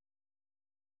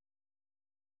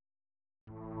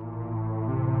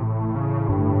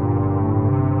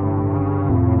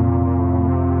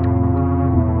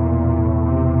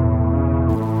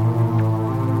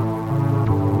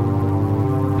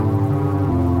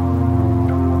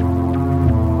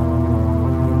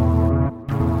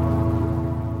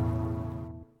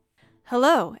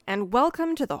Hello, and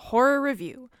welcome to the Horror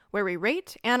Review, where we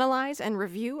rate, analyze, and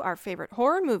review our favorite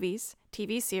horror movies,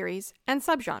 TV series, and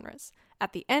subgenres.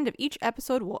 At the end of each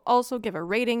episode, we'll also give a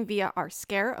rating via our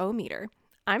Scare-O-Meter.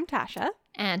 I'm Tasha.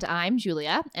 And I'm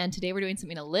Julia, and today we're doing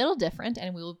something a little different,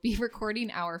 and we will be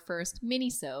recording our first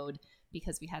Minisode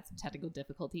because we had some technical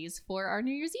difficulties for our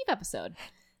New Year's Eve episode.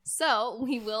 So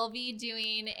we will be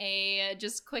doing a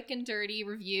just quick and dirty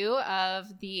review of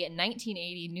the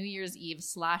 1980 New Year's Eve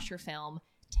slasher film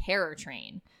Terror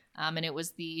Train. And it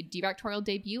was the directorial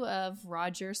debut of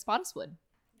Roger Spottiswoode.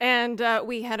 And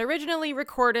we had originally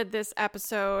recorded this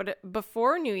episode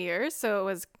before New Year's, so it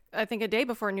was, I think, a day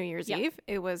before New Year's Eve.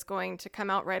 It was going to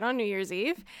come out right on New Year's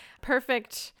Eve.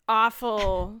 Perfect,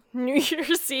 awful New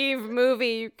Year's Eve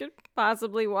movie you could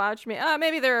possibly watch.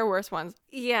 Maybe there are worse ones.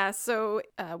 Yeah, so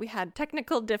we had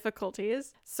technical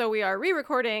difficulties. So we are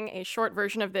re-recording a short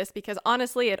version of this because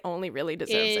honestly, it only really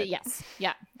deserves it. Yes.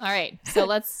 Yeah. All right. So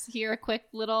let's hear a quick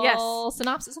little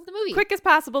synopsis of the movie. Quickest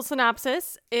possible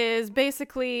synopsis is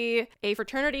basically a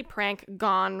fraternity prank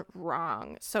gone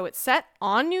wrong. So it's set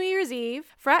on New Year's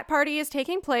Eve. Frat party is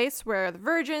taking place where the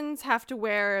virgins have to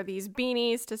wear these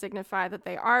beanies to signify that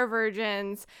they are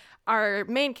virgins. Our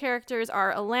main characters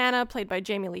are Alana, played by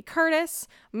Jamie Lee Curtis,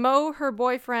 Mo, her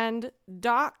boyfriend,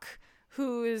 Doc,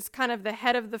 who's kind of the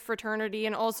head of the fraternity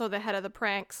and also the head of the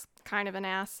pranks, kind of an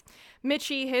ass,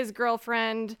 Mitchie, his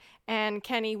girlfriend, and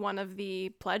Kenny, one of the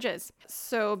pledges.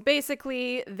 So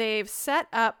basically, they've set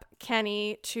up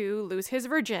Kenny to lose his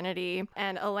virginity,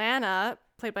 and Alana,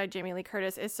 played by Jamie Lee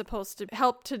Curtis, is supposed to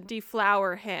help to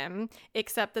deflower him,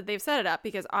 except that they've set it up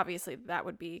because obviously that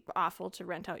would be awful to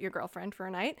rent out your girlfriend for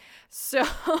a night. So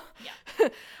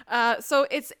so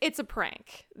it's a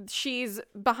prank. She's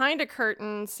behind a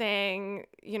curtain saying,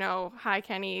 you know, "Hi,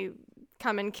 Kenny,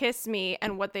 come and kiss me,"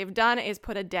 and what they've done is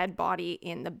put a dead body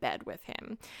in the bed with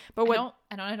him. But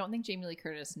I don't think Jamie Lee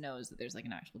Curtis knows that there's like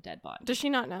an actual dead body. Does she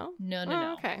not know?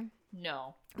 No. Okay.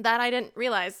 No. That I didn't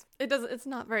realize. It's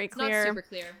not very clear. It's not super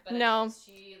clear, but no.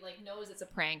 She like knows it's a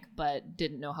prank, but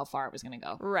didn't know how far it was going to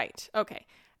go. Right. Okay.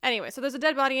 Anyway, so there's a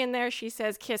dead body in there. She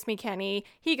says, "Kiss me, Kenny."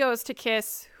 He goes to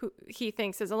kiss who he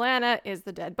thinks is Alana, is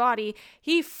the dead body.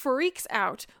 He freaks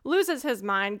out, loses his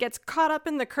mind, gets caught up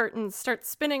in the curtains, starts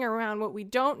spinning around. What we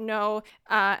don't know,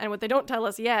 and what they don't tell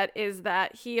us yet, is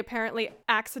that he apparently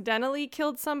accidentally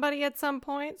killed somebody at some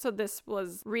point. So this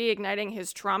was reigniting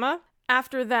his trauma.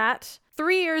 After that,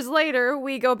 3 years later,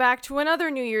 we go back to another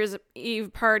New Year's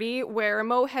Eve party where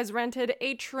Mo has rented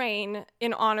a train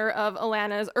in honor of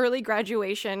Alana's early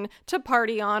graduation to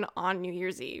party on New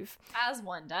Year's Eve. As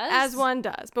one does. As one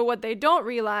does. But what they don't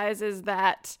realize is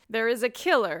that there is a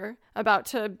killer about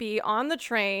to be on the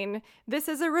train. This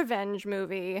is a revenge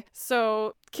movie.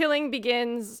 So killing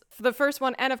begins for the first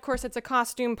one, and of course it's a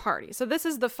costume party. So this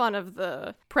is the fun of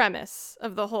the premise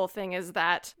of the whole thing, is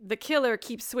that the killer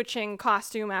keeps switching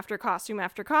costume after costume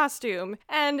after costume,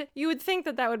 and you would think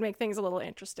that would make things a little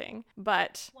interesting,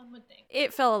 but one would think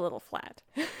it fell a little flat.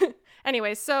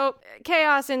 Anyway, so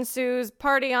chaos ensues,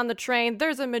 party on the train.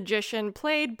 There's a magician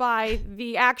played by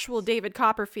the actual David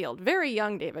Copperfield, very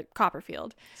young David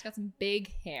Copperfield. He's got some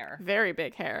big hair. Very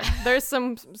big hair. There's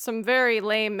some very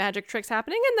lame magic tricks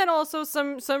happening, and then also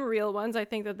some real ones I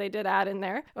think that they did add in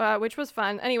there, which was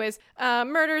fun. Anyways,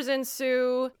 murders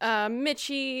ensue.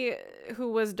 Mitchie, who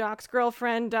was Doc's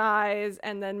girlfriend, dies,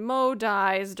 and then Mo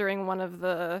dies during one of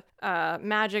the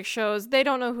magic shows. They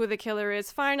don't know who the killer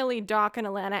is. Finally, Doc and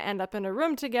Alana end up in a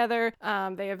room together.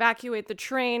 They evacuate the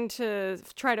train to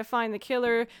try to find the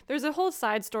killer. There's a whole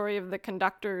side story of the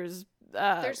conductor's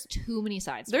there's too many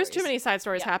side stories. There's too many side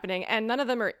stories happening, and none of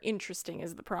them are interesting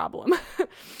is the problem.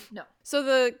 No. So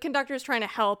the conductor's trying to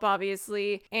help,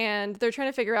 obviously, and they're trying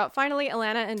to figure out, finally,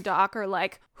 Alana and Doc are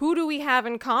like, who do we have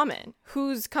in common?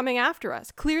 Who's coming after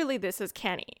us? Clearly, this is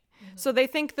Kenny. Mm-hmm. So they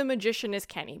think the magician is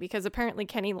Kenny, because apparently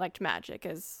Kenny liked magic,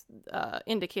 as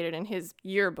indicated in his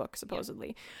yearbook,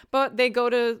 supposedly. Yeah. But they go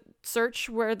to search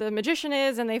where the magician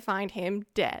is, and they find him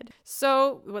dead.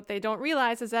 So what they don't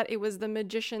realize is that it was the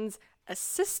magician's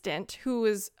assistant who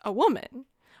was a woman,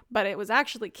 but it was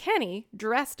actually Kenny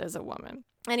dressed as a woman.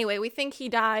 Anyway, we think he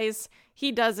dies.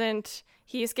 He doesn't.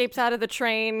 He escapes out of the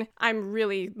train. I'm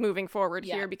really moving forward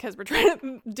here because we're trying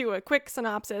to do a quick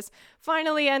synopsis.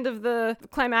 Finally, the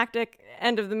climactic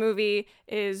end of the movie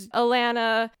is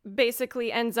Alana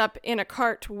basically ends up in a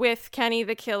cart with Kenny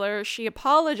the killer. She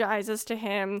apologizes to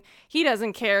him. He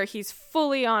doesn't care. He's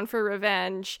fully on for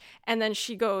revenge. And then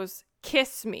she goes,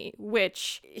 "Kiss me,"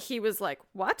 which he was like,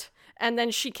 "What?" And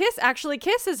then she actually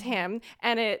kisses him,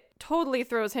 and it totally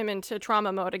throws him into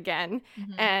trauma mode again.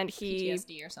 And he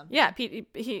PTSD or something. Yeah,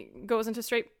 he goes into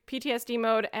straight PTSD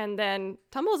mode and then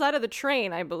tumbles out of the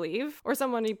train, I believe, or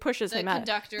someone he pushes him out.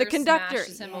 The conductor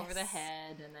smashes him over the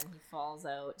head, and then he falls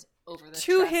out over the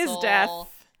to his trestle.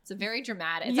 death. It's a very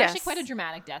dramatic. It's actually quite a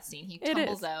dramatic death scene. He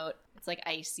tumbles out. It's like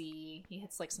icy. He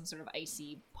hits like some sort of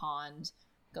icy pond.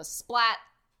 Goes splat.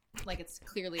 Like it's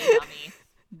clearly a dummy.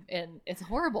 And it's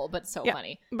horrible, but so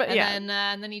funny. But and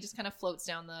then he just kind of floats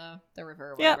down the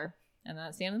river or whatever. And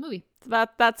that's the end of the movie.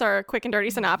 That's our quick and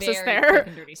dirty synopsis Quick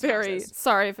and dirty synopsis. Very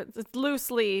sorry if it's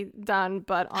loosely done,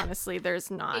 but honestly, there's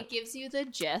not. It gives you the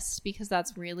gist because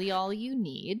that's really all you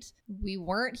need. We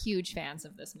weren't huge fans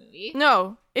of this movie.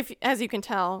 No, as you can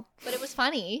tell. But it was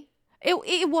funny.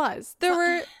 It was.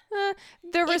 There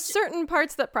were certain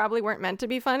parts that probably weren't meant to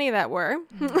be funny that were.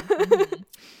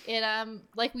 It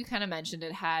like we kind of mentioned,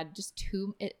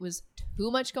 it was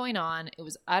too much going on. It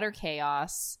was utter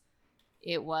chaos.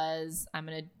 It was I'm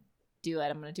gonna do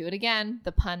it again.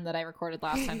 The pun that I recorded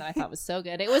last time that I thought was so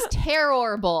good. It was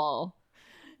Terror-ble.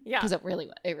 Yeah. Because it really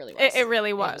was. It really was.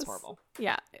 It was horrible.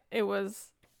 Yeah. It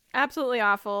was absolutely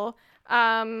awful.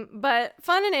 But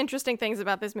fun and interesting things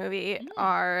about this movie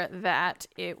are that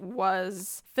it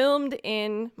was filmed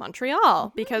in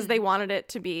Montreal because they wanted it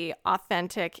to be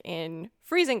authentic in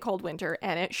freezing cold winter,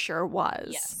 and it sure was.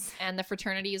 Yes. And the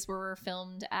fraternities were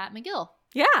filmed at McGill.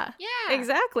 Yeah,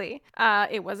 exactly.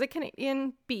 It was a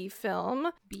Canadian B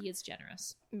film. B is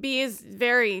generous. B is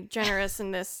very generous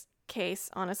in this case,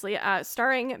 honestly.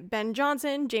 Starring Ben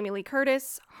Johnson, Jamie Lee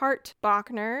Curtis, Hart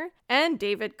Bachner, and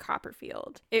David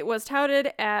Copperfield. It was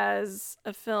touted as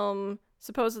a film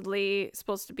supposedly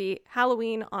supposed to be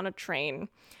Halloween on a train.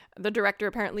 The director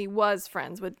apparently was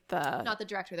friends with the... Not the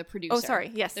director, the producer. Oh,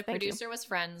 sorry. Yes, the producer was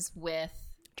friends with...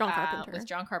 John Carpenter. With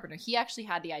John Carpenter. He actually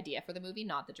had the idea for the movie,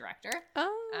 not the director.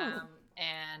 Oh.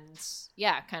 And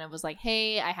yeah, kind of was like,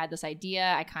 hey, I had this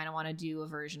idea. I kind of want to do a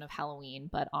version of Halloween,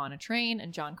 but on a train.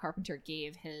 And John Carpenter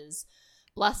gave his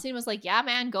blessing, was like, yeah,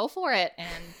 man, go for it.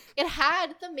 And it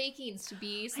had the makings to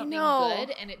be something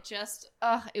good. And it just,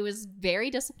 it was very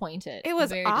disappointed. It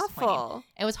was very awful.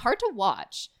 It was hard to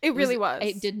watch. It really was.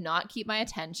 It did not keep my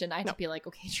attention. I had to be like,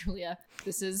 okay, Julia,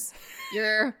 this is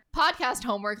your podcast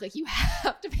homework. Like, you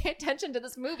have to pay attention to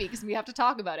this movie because we have to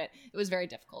talk about it. It was very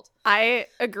difficult. I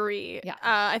agree. Yeah.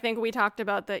 I think we talked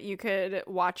about that you could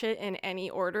watch it in any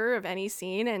order of any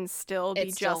scene and still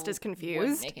be just as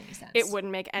confused. It wouldn't make any sense. It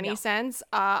wouldn't make any sense.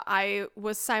 I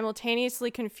was simultaneously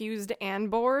confused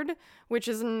and bored, which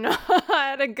is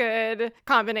not a good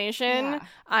combination. Yeah.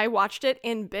 I watched it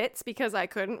in bits because I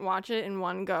couldn't watch it in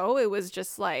one go. It was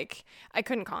just like I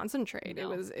couldn't concentrate.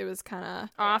 No. It was kind of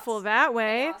awful that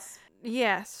way.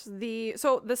 Yes. The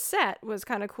set was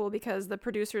kind of cool because the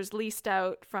producers leased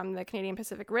out from the Canadian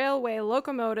Pacific Railway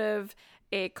locomotive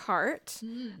a cart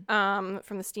from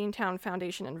the Steamtown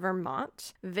Foundation in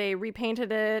Vermont. They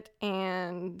repainted it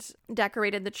and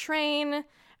decorated the train.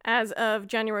 As of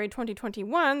January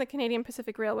 2021, the Canadian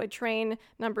Pacific Railway train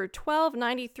number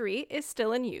 1293 is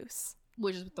still in use.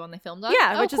 Which is the one they filmed on?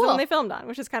 Yeah, which is the one they filmed on,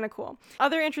 which is kind of cool.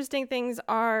 Other interesting things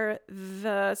are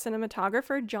the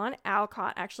cinematographer, John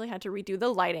Alcott, actually had to redo the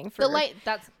lighting for...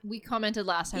 We commented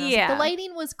last time. Yeah. Like, the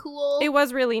lighting was cool. It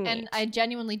was really neat. And I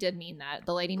genuinely did mean that.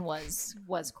 The lighting was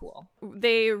cool.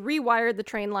 They rewired the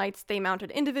train lights. They mounted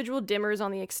individual dimmers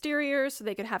on the exterior so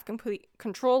they could have complete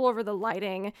control over the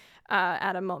lighting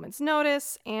at a moment's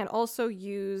notice, and also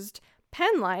used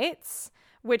pen lights,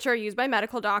 which are used by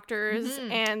medical doctors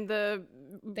and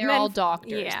they're all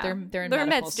doctors. Yeah. They're in med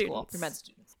medical students. school. They're med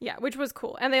students. Yeah, which was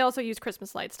cool. And they also used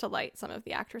Christmas lights to light some of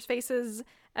the actors' faces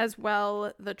as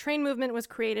well. The train movement was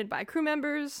created by crew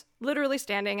members literally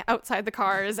standing outside the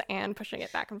cars and pushing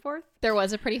it back and forth. There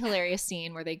was a pretty hilarious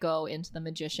scene where they go into the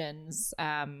magician's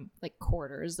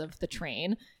quarters of the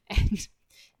train, and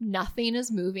nothing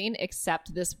is moving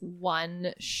except this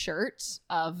one shirt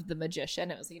of the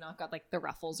magician. It was, got like the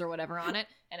ruffles or whatever on it,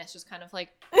 and it's just kind of like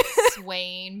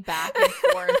swaying back and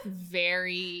forth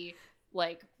very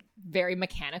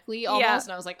mechanically almost. Yeah.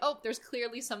 And I was like, oh, there's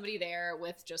clearly somebody there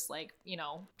with just like,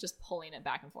 just pulling it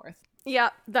back and forth. Yeah,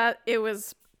 it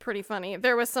was pretty funny.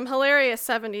 There was some hilarious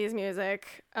 70s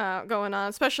music going on,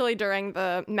 especially during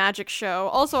the magic show.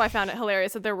 Also, I found it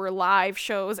hilarious that there were live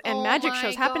shows and magic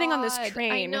shows happening on this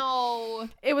train. I know.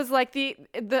 It was like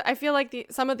I feel like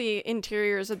some of the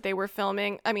interiors that they were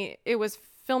filming, I mean, it was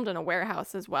filmed in a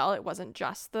warehouse as well. It wasn't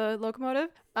just the locomotive.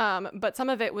 But some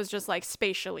of it was just like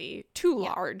spatially too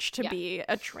large to be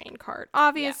a train cart.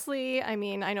 Obviously, I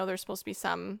mean, I know there's supposed to be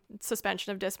some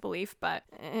suspension of disbelief, but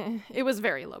it was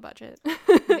very low budget.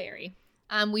 Very.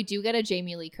 We do get a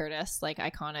Jamie Lee Curtis, like,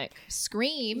 iconic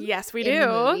scream. Yes, we in the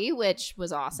do. movie, which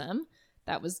was awesome.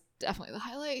 That was definitely the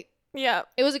highlight. Yeah.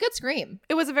 It was a good scream.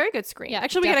 It was a very good scream. Yeah,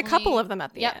 Actually, we get a couple of them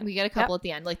at the end. Yeah, we get a couple at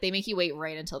the end. Like, they make you wait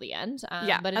right until the end. But it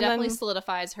and definitely then-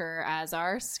 solidifies her as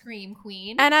our scream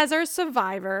queen. And as our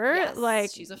survivor, Yes,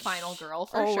 like, she's a final girl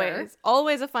for sure.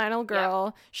 Always a final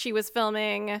girl. She was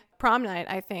filming Prom Night,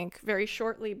 I think, very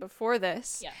shortly before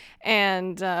this. Yeah.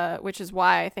 And which is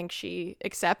why I think she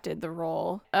accepted the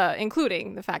role,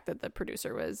 including the fact that the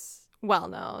producer was well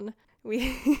known.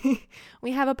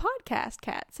 We have a podcast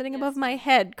cat sitting above my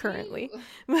head currently.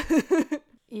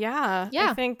 Yeah.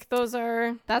 I think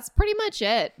That's pretty much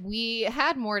it. We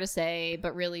had more to say,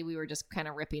 but really we were just kind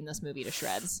of ripping this movie to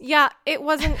shreds. Yeah, it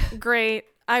wasn't great.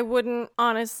 I wouldn't,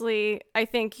 honestly. I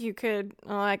think you could,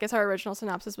 I guess our original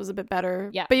synopsis was a bit better.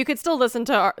 Yeah. But you could still listen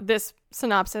to this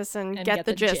synopsis and get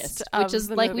the gist of which is,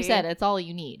 the like movie. we said, it's all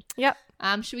you need. Yep.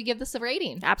 Should we give this a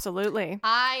rating? Absolutely.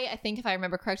 I think if I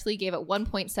remember correctly, gave it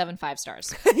 1.75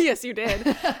 stars. Yes, you did.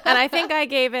 And I think I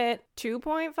gave it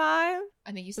 2.5. I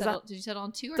think you settled. Did you settle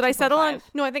on 2 or 2.5? Did I settle on?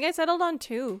 No, I think I settled on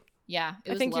 2. Yeah,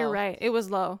 it was I think low. you're right. It was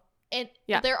low. And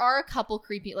Yeah. there are a couple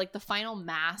creepy, like the final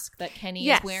mask that Kenny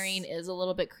Yes. is wearing is a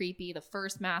little bit creepy. The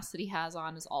first mask that he has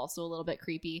on is also a little bit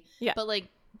creepy. Yeah. But like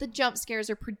the jump scares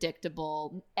are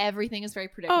predictable. Everything is very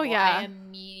predictable. Oh, yeah. I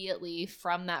immediately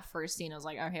from that first scene, I was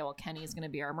like, okay, well, Kenny's going to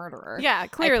be our murderer. Yeah,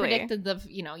 clearly. I predicted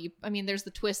there's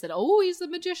the twist that, he's the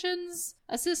magician's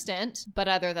assistant. But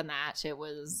other than that, it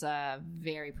was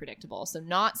very predictable. So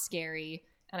not scary.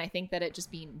 And I think that it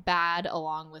just being bad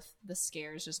along with the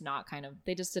scares just not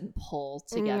they just didn't pull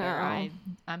together. No.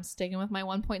 I'm sticking with my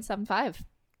 1.75.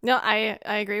 No, I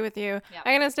agree with you. Yeah.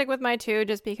 I'm going to stick with my 2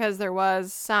 just because there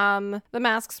was the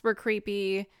masks were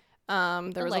creepy. There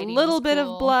was a lighting little was bit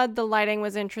cool. of blood. The lighting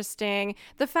was interesting.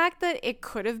 The fact that it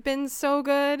could have been so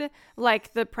good,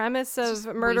 like the premise of Just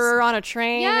murderer on a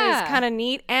train Yeah. is kind of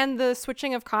neat. And the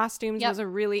switching of costumes Yep. was a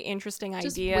really interesting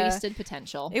Just idea. wasted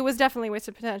potential. It was definitely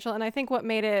wasted potential. And I think what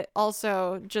made it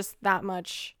also just that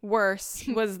much worse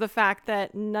was the fact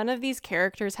that none of these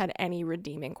characters had any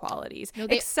redeeming qualities. No,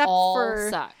 they except all for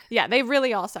suck. Yeah, they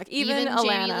really all suck. Even Jamie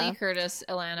Alana Lee Curtis,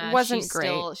 Alana wasn't she's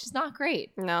great. She's not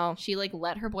great. No. She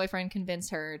let her boyfriend convince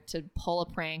her to pull a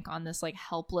prank on this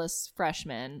helpless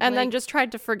freshman, And then just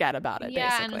tried to forget about it,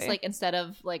 yeah, basically. and it's instead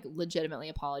of legitimately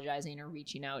apologizing or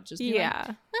reaching out, just be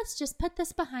Yeah. let's just put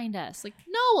this behind us.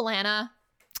 No, Alana,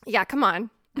 Yeah, come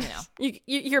on. you know,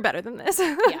 You're better than this.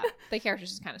 yeah, the characters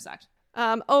just kind of sucked.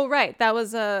 Oh, right. That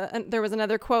was there was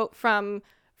another quote from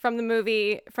the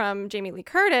movie from Jamie Lee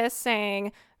Curtis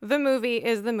saying, "The movie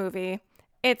is the movie.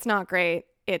 It's not great.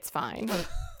 It's fine."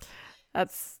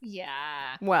 That's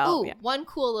One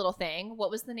cool little thing.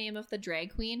 What was the name of the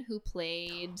drag queen who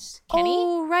played Kenny?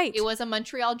 Oh, right. It was a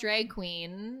Montreal drag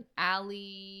queen,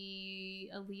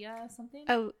 Aaliyah something.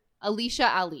 Alicia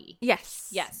Ali. Yes.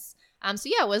 Yes. So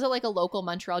yeah, it was a local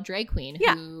Montreal drag queen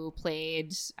who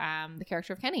played the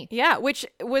character of Kenny. Yeah, which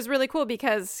was really cool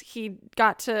because he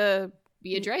got to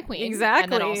Be a drag queen. Exactly.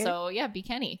 And then also, be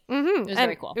Kenny. Mm-hmm. It was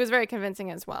very cool. It was very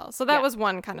convincing as well. So that was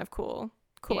one kind of cool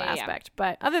aspect.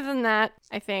 But other than that,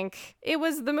 I think it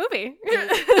was the movie.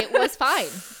 It was fine,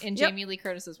 in Jamie Lee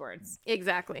Curtis's words.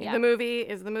 Exactly. Yeah. The movie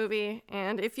is the movie,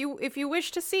 and if you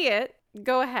wish to see it,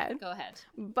 go ahead. Go ahead.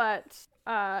 But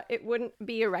it wouldn't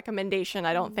be a recommendation,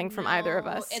 I don't think, from either of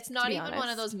us. It's not to be even one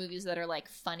honest. of those movies that are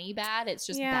funny bad. It's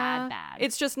just bad.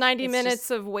 It's just 90 It's minutes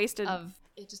just of wasted.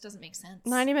 It just doesn't make sense.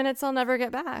 90 minutes I'll never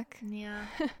get back. Yeah.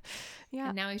 Yeah.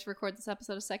 And now we have to record this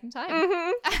episode a second time.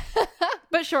 Mm-hmm.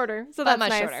 But shorter. So But that's much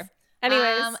nice. shorter.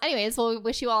 Anyways. Well, we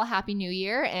wish you all a happy new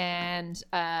year and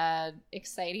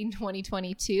exciting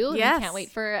 2022. Yes. We can't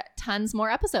wait for tons more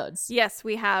episodes. Yes,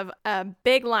 we have a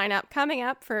big lineup coming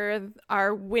up for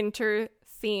our winter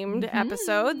themed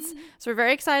episodes. So we're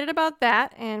very excited about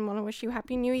that and want to wish you a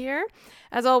happy new year.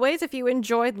 As always, if you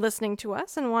enjoyed listening to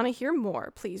us and want to hear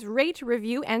more, please rate,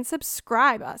 review, and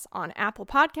subscribe us on Apple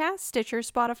Podcasts, Stitcher,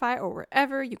 Spotify, or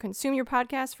wherever you consume your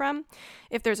podcasts from.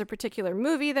 If there's a particular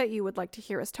movie that you would like to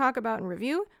hear us talk about and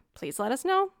review, please let us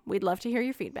know. We'd love to hear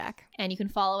your feedback. And you can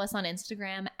follow us on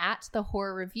Instagram at The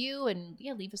Horror Review and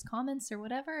leave us comments or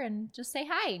whatever and just say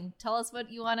hi and tell us what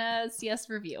you want to see us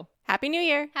review. Happy New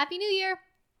Year! Happy New Year!